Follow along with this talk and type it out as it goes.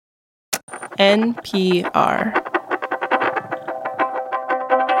NPR.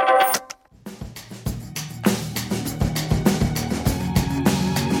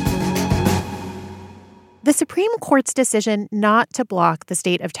 The Supreme Court's decision not to block the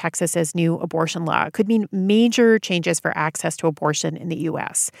state of Texas's new abortion law could mean major changes for access to abortion in the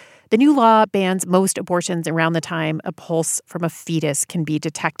U.S. The new law bans most abortions around the time a pulse from a fetus can be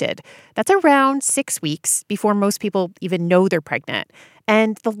detected. That's around 6 weeks before most people even know they're pregnant.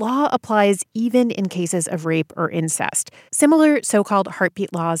 And the law applies even in cases of rape or incest. Similar so-called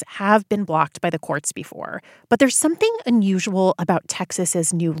heartbeat laws have been blocked by the courts before. But there's something unusual about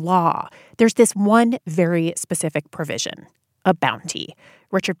Texas's new law. There's this one very specific provision, a bounty.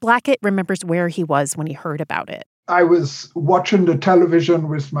 Richard Blackett remembers where he was when he heard about it. I was watching the television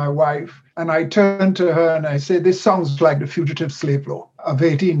with my wife, and I turned to her and I said, this sounds like the Fugitive Slave Law of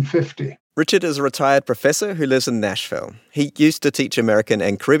 1850. Richard is a retired professor who lives in Nashville. He used to teach American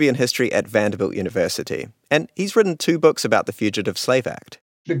and Caribbean history at Vanderbilt University, and he's written 2 books about the Fugitive Slave Act.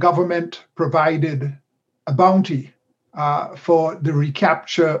 The government provided a bounty for the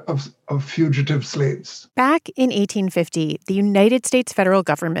recapture of fugitive slaves. Back in 1850, the United States federal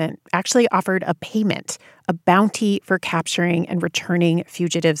government actually offered a payment, a bounty for capturing and returning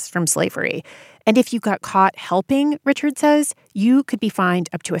fugitives from slavery. And if you got caught helping, Richard says, you could be fined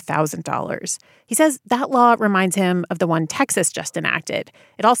up to $1,000. He says that law reminds him of the one Texas just enacted.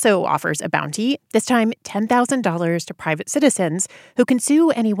 It also offers a bounty, this time $10,000 to private citizens who can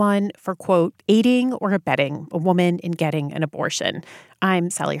sue anyone for, quote, aiding or abetting a woman in getting an abortion. I'm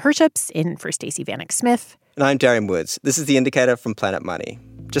Sally Herships, in for Stacey Vanek Smith. And I'm Darian Woods. This is The Indicator from Planet Money.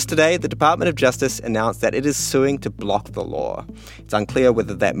 Just today, the Department of Justice announced that it is suing to block the law. It's unclear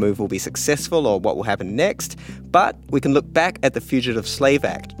whether that move will be successful or what will happen next, but we can look back at the Fugitive Slave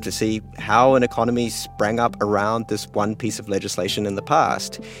Act to see how an economy sprang up around this one piece of legislation in the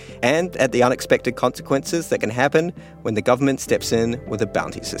past, and at the unexpected consequences that can happen when the government steps in with a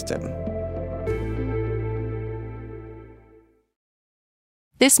bounty system.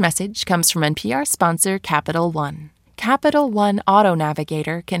 This message comes from NPR sponsor Capital One. Capital One Auto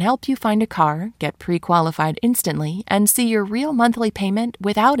Navigator can help you find a car, get pre-qualified instantly, and see your real monthly payment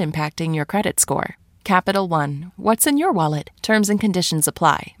without impacting your credit score. Capital One, what's in your wallet? Terms and conditions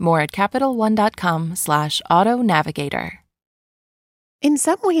apply. More at CapitalOne.com/auto navigator. In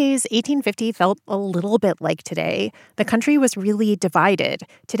some ways, 1850 felt a little bit like today. The country was really divided.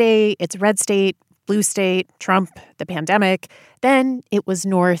 Today, it's red state, blue state, Trump, the pandemic. Then it was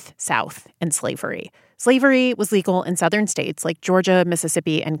North, South, and slavery. Slavery was legal in southern states like Georgia,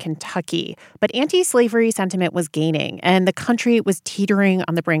 Mississippi, and Kentucky. But anti-slavery sentiment was gaining, and the country was teetering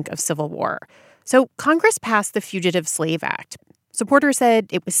on the brink of civil war. So Congress passed the Fugitive Slave Act. Supporters said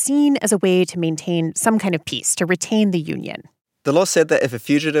it was seen as a way to maintain some kind of peace, to retain the Union. The law said that if a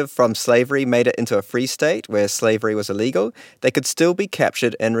fugitive from slavery made it into a free state where slavery was illegal, they could still be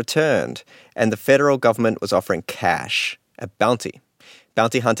captured and returned. And the federal government was offering cash, a bounty.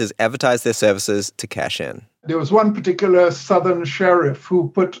 Bounty hunters advertised their services to cash in. There was one particular southern sheriff who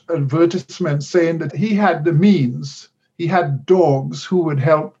put advertisements saying that he had the means, he had dogs who would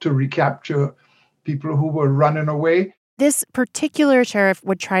help to recapture people who were running away. This particular sheriff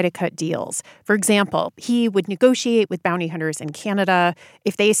would try to cut deals. For example, he would negotiate with bounty hunters in Canada.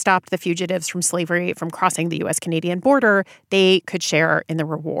 If they stopped the fugitives from slavery from crossing the U.S.-Canadian border, they could share in the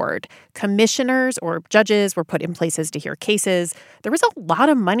reward. Commissioners or judges were put in places to hear cases. There was a lot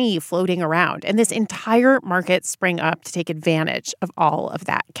of money floating around, and this entire market sprang up to take advantage of all of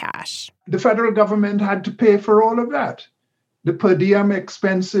that cash. The federal government had to pay for all of that. The per diem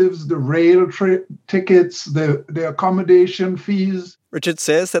expenses, the rail tickets, the accommodation fees. Richard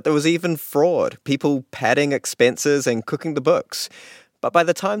says that there was even fraud, people padding expenses and cooking the books. But by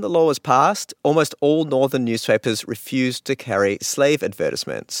the time the law was passed, almost all northern newspapers refused to carry slave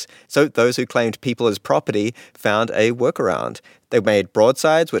advertisements. So those who claimed people as property found a workaround. They made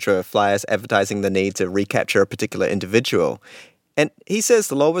broadsides, which were flyers advertising the need to recapture a particular individual. And he says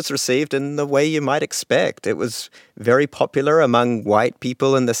the law was received in the way you might expect. It was very popular among white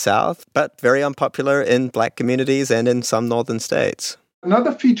people in the South, but very unpopular in black communities and in some northern states.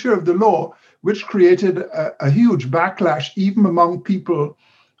 Another feature of the law, which created a huge backlash even among people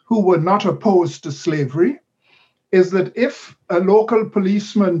who were not opposed to slavery, is that if a local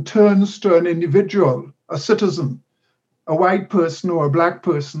policeman turns to an individual, a citizen, a white person or a black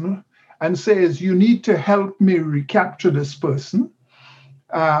person, and says, you need to help me recapture this person,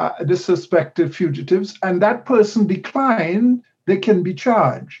 the suspected fugitives, and that person declined, they can be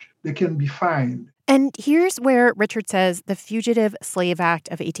charged, they can be fined. And here's where Richard says the Fugitive Slave Act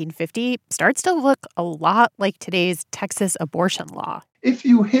of 1850 starts to look a lot like today's Texas abortion law. If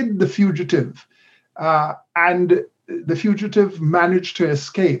you hid the fugitive and the fugitive managed to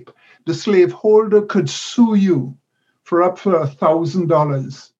escape, the slaveholder could sue you for up to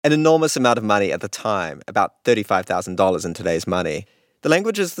 $1,000. An enormous amount of money at the time, about $35,000 in today's money. The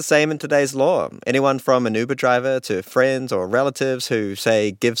language is the same in today's law. Anyone from an Uber driver to friends or relatives who, say,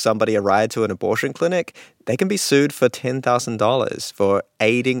 give somebody a ride to an abortion clinic, they can be sued for $10,000 for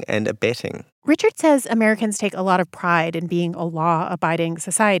aiding and abetting. Richard says Americans take a lot of pride in being a law-abiding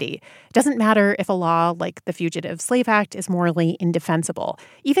society. It doesn't matter if a law like the Fugitive Slave Act is morally indefensible.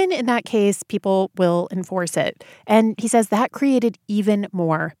 Even in that case, people will enforce it. And he says that created even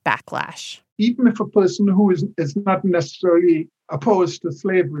more backlash. Even if a person who is not necessarily opposed to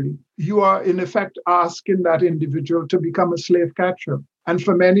slavery, you are in effect asking that individual to become a slave catcher. And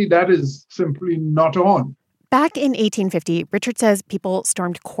for many, that is simply not on. Back in 1850, Richard says people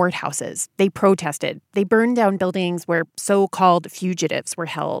stormed courthouses. They protested. They burned down buildings where so-called fugitives were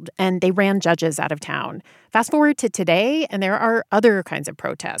held, and they ran judges out of town. Fast forward to today, and there are other kinds of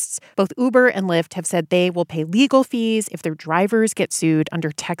protests. Both Uber and Lyft have said they will pay legal fees if their drivers get sued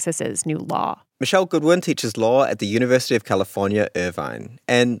under Texas's new law. Michelle Goodwin teaches law at the University of California, Irvine.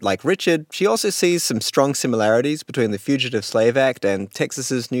 And like Richard, she also sees some strong similarities between the Fugitive Slave Act and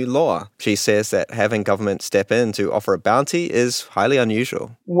Texas's new law. She says that having government step in to offer a bounty is highly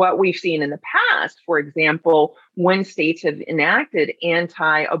unusual. What we've seen in the past, for example, when states have enacted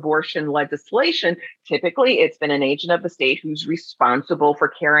anti-abortion legislation, typically it's been an agent of the state who's responsible for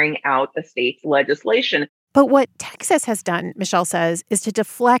carrying out the state's legislation. But what Texas has done, Michelle says, is to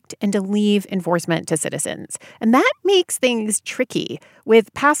deflect and to leave enforcement to citizens. And that makes things tricky.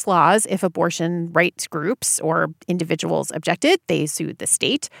 With past laws, if abortion rights groups or individuals objected, they sued the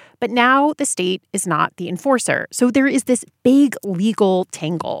state. But now the state is not the enforcer. So there is this big legal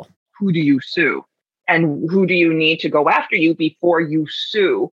tangle. Who do you sue? And who do you need to go after you before you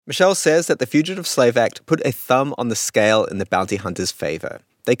sue? Michelle says that the Fugitive Slave Act put a thumb on the scale in the bounty hunters' favor.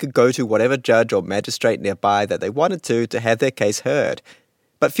 They could go to whatever judge or magistrate nearby that they wanted to have their case heard.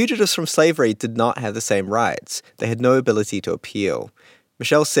 But fugitives from slavery did not have the same rights. They had no ability to appeal.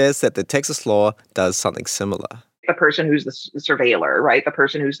 Michelle says that the Texas law does something similar. The person who's the surveiller, right? The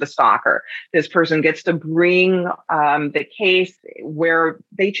person who's the stalker. This person gets to bring the case where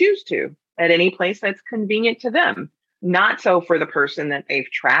they choose to, at any place that's convenient to them. Not so for the person that they've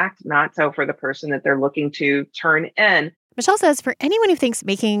tracked, not so for the person that they're looking to turn in. Michelle says for anyone who thinks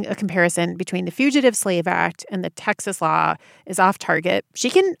making a comparison between the Fugitive Slave Act and the Texas law is off target, she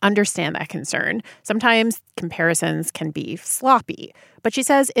can understand that concern. Sometimes comparisons can be sloppy. But she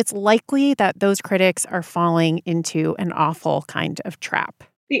says it's likely that those critics are falling into an awful kind of trap.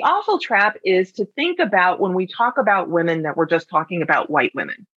 The awful trap is to think about when we talk about women that we're just talking about white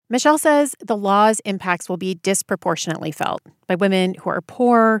women. Michelle says the law's impacts will be disproportionately felt by women who are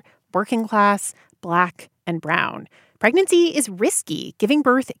poor, working class, Black, and brown. Pregnancy is risky. Giving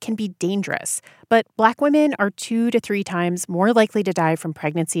birth can be dangerous. But Black women are 2 to 3 times more likely to die from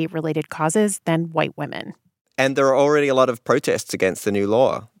pregnancy-related causes than white women. And there are already a lot of protests against the new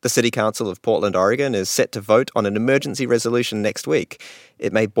law. The City Council of Portland, Oregon is set to vote on an emergency resolution next week.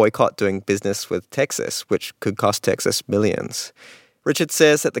 It may boycott doing business with Texas, which could cost Texas millions. Richard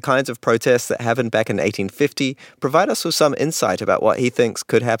says that the kinds of protests that happened back in 1850 provide us with some insight about what he thinks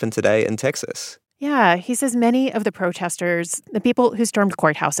could happen today in Texas. Yeah, he says many of the protesters, the people who stormed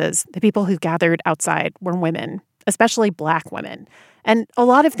courthouses, the people who gathered outside were women, especially Black women. And a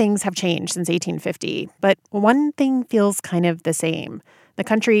lot of things have changed since 1850, but one thing feels kind of the same. The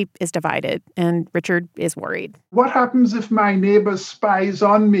country is divided, and Richard is worried. What happens if my neighbor spies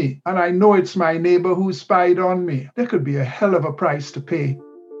on me, and I know it's my neighbor who spied on me? There could be a hell of a price to pay.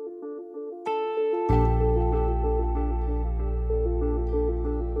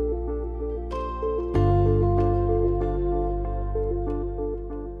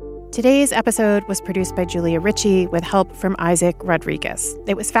 Today's episode was produced by Julia Ritchie with help from Isaac Rodriguez.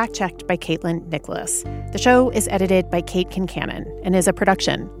 It was fact-checked by Caitlin Nicholas. The show is edited by Kate Kincannon and is a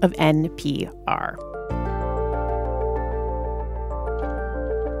production of NPR.